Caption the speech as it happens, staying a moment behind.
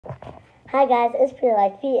Hi guys, it's Pretty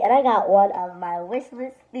Like Feet, and I got one of my wish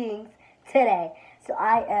list things today. So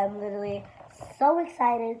I am literally so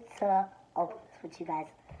excited to open this with you guys.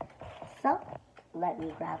 So let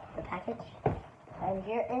me grab the package, and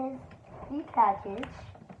here is the package.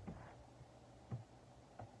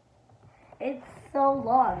 It's so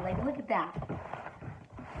long, like look at that.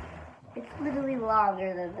 It's literally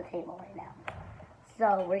longer than the table right now.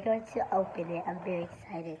 So we're going to open it. I'm very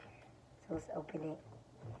excited. So let's open it.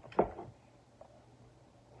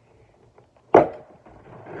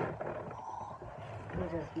 We'll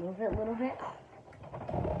just move it a little bit.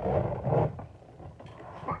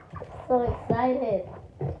 I'm so excited.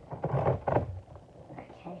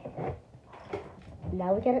 Okay.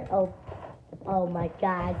 Now we gotta open. Oh my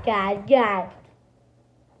god, God.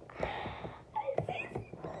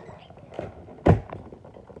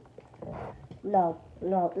 No,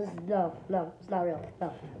 this is no, it's not real.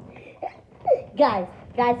 No. guys.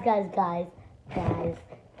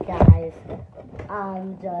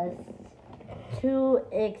 I'm just too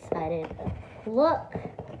excited. Look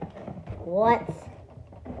what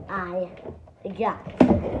I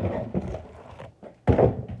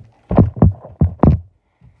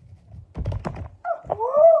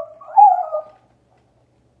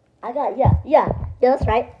got. Yeah, that's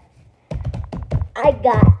right. I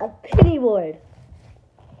got a penny board.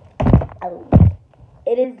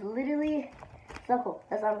 It is literally so cool.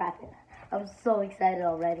 Let's unwrap it. I'm so excited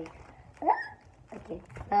already. Okay,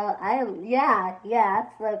 so that's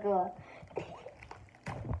so cool.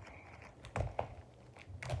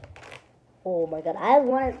 Oh my god, I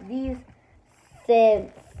wanted these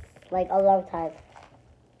since like a long time.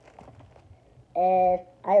 And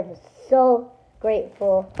I am so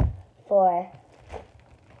grateful for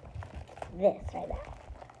this right now.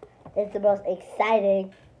 It's the most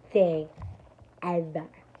exciting thing ever.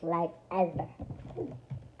 Like ever.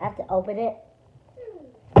 I have to open it.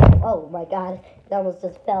 Oh my god, it almost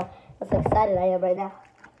just fell. That's how excited I am right now.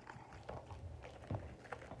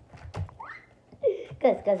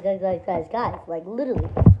 Guys, like literally.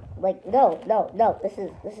 Like no. This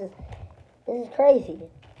is crazy.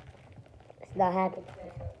 It's not happening.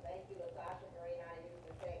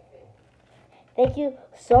 Thank you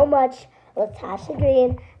so much, Latasha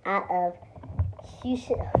Green, out of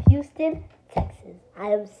Houston, Texas. I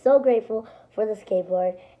am so grateful for the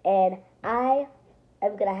skateboard, and I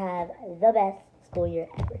am going to have the best school year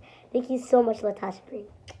ever. Thank you so much, Latasha Green.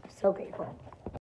 I'm so grateful.